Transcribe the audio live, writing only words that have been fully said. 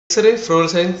X-ray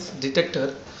fluorescence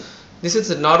detector. This is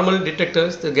the normal detector,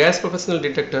 the gas proportional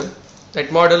detector.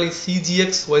 That model is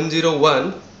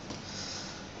CGX101.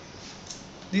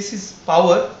 This is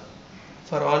power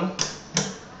for on.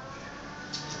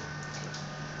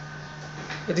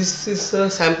 This is a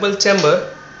sample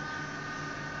chamber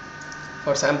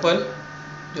for sample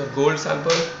your gold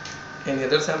sample, any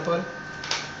other sample.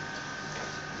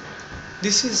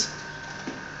 This is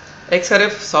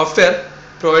XRF software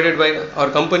provided by our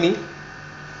company.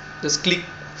 Just click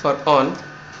for on.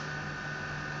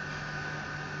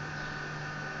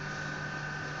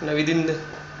 Now within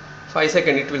 5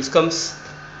 seconds it will comes.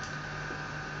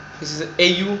 This is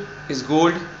AU is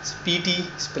gold, PT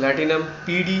is platinum,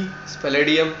 PD is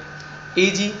palladium,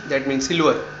 AG that means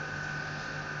silver,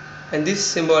 and this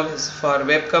symbol is for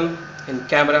webcam and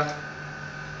camera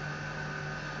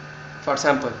for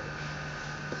sample.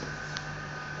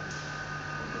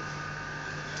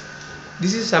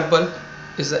 This is sample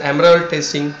is the Emerald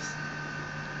Testing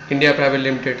India Private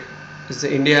Limited. Is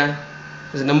the India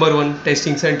is the #1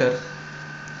 testing center.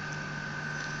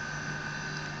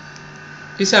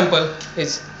 This sample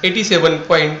is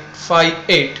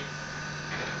 87.58.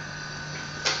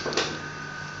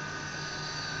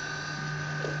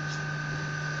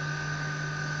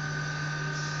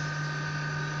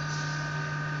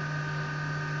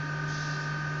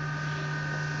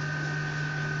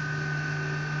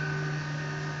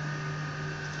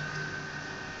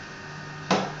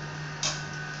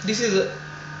 This is a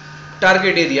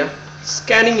target area.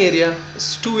 Scanning area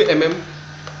is 2 mm.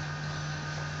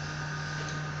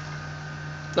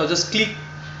 Now just click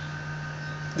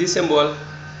this symbol,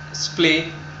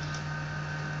 display,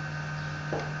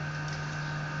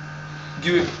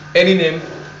 give any name,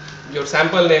 your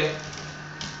sample name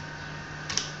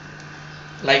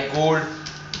like gold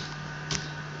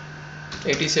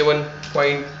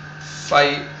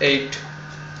 87.58.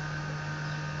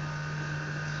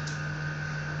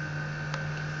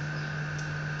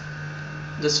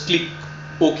 Just click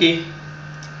OK.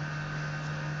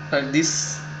 And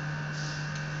this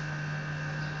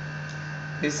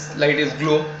light is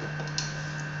glow,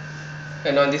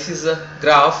 and now this is a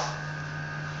graph.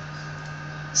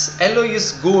 Yellow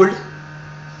is gold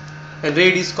and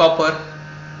red is copper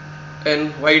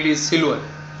and white is silver.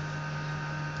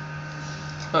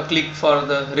 Now click for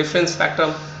the reference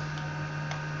spectrum.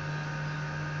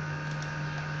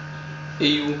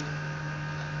 AU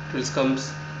will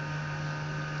comes.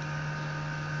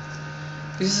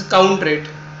 This is count rate,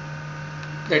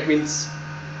 that means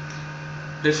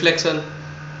reflection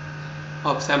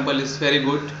of sample is very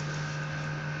good.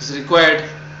 It's required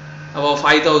above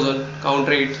 5000 count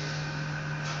rate.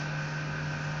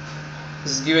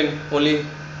 This is given only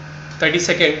 30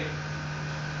 seconds,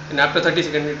 and after 30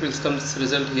 seconds it will come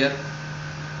result here.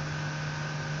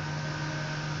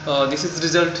 This is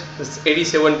result is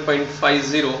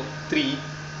 87.503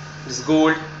 is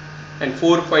gold, and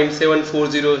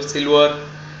 4.740 silver,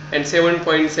 and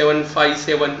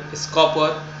 7.757 is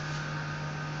copper.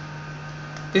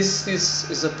 This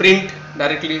is a print.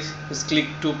 Directly is click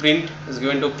to print, is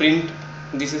given to print.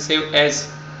 This is saved as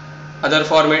other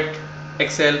format,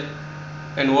 Excel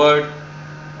and Word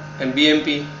and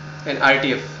BMP and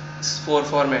RTF. It's 4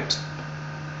 formats.